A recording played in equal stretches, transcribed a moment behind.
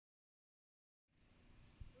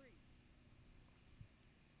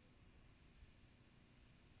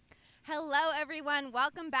Hello, everyone.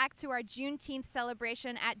 Welcome back to our Juneteenth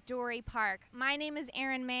celebration at Dorey Park. My name is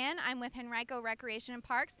Erin Mann. I'm with Henrico Recreation and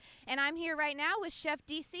Parks, and I'm here right now with Chef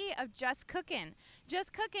DC of Jus Cukn. Jus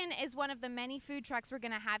Cukn is one of the many food trucks we're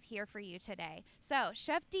going to have here for you today. So,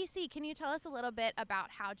 Chef DC, can you tell us a little bit about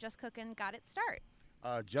how Jus Cukn got its start?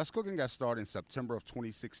 Jus Cukn got started in September of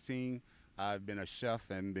 2016. I've been a chef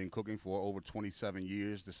and been cooking for over 27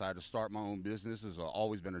 years. Decided to start my own business. It's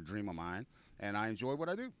always been a dream of mine, and I enjoy what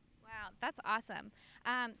I do. Wow, that's awesome.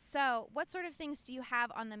 So, what sort of things do you have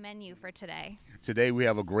on the menu for today? Today we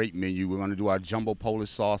have a great menu. We're going to do our jumbo Polish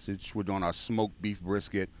sausage. We're doing our smoked beef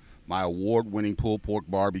brisket, my award-winning pulled pork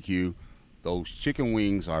barbecue. Those chicken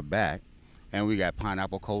wings are back, and we got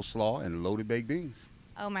pineapple coleslaw and loaded baked beans.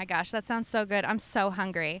 Oh my gosh, that sounds so good. I'm so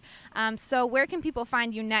hungry. So where can people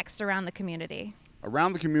find you next around the community?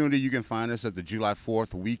 Around the community, you can find us at the July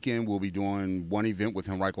 4th weekend. We'll be doing one event with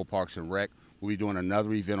Henrico Parks and Rec. We'll be doing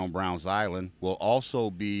another event on Browns Island. We'll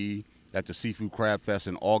also be at the Seafood Crab Fest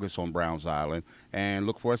in August on Browns Island. And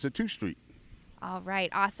look for us at 2th Street. All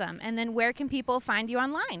right, awesome. And then where can people find you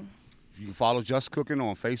online? You can follow Jus Cukn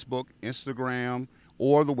on Facebook, Instagram,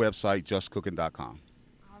 or the website, juscukn.com.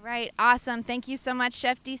 All right, awesome. Thank you so much,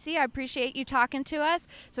 Chef DC. I appreciate you talking to us.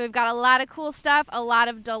 So we've got a lot of cool stuff, a lot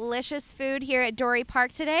of delicious food here at Dorey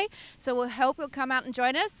Park today. So we hope you'll come out and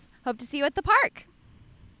join us. Hope to see you at the park.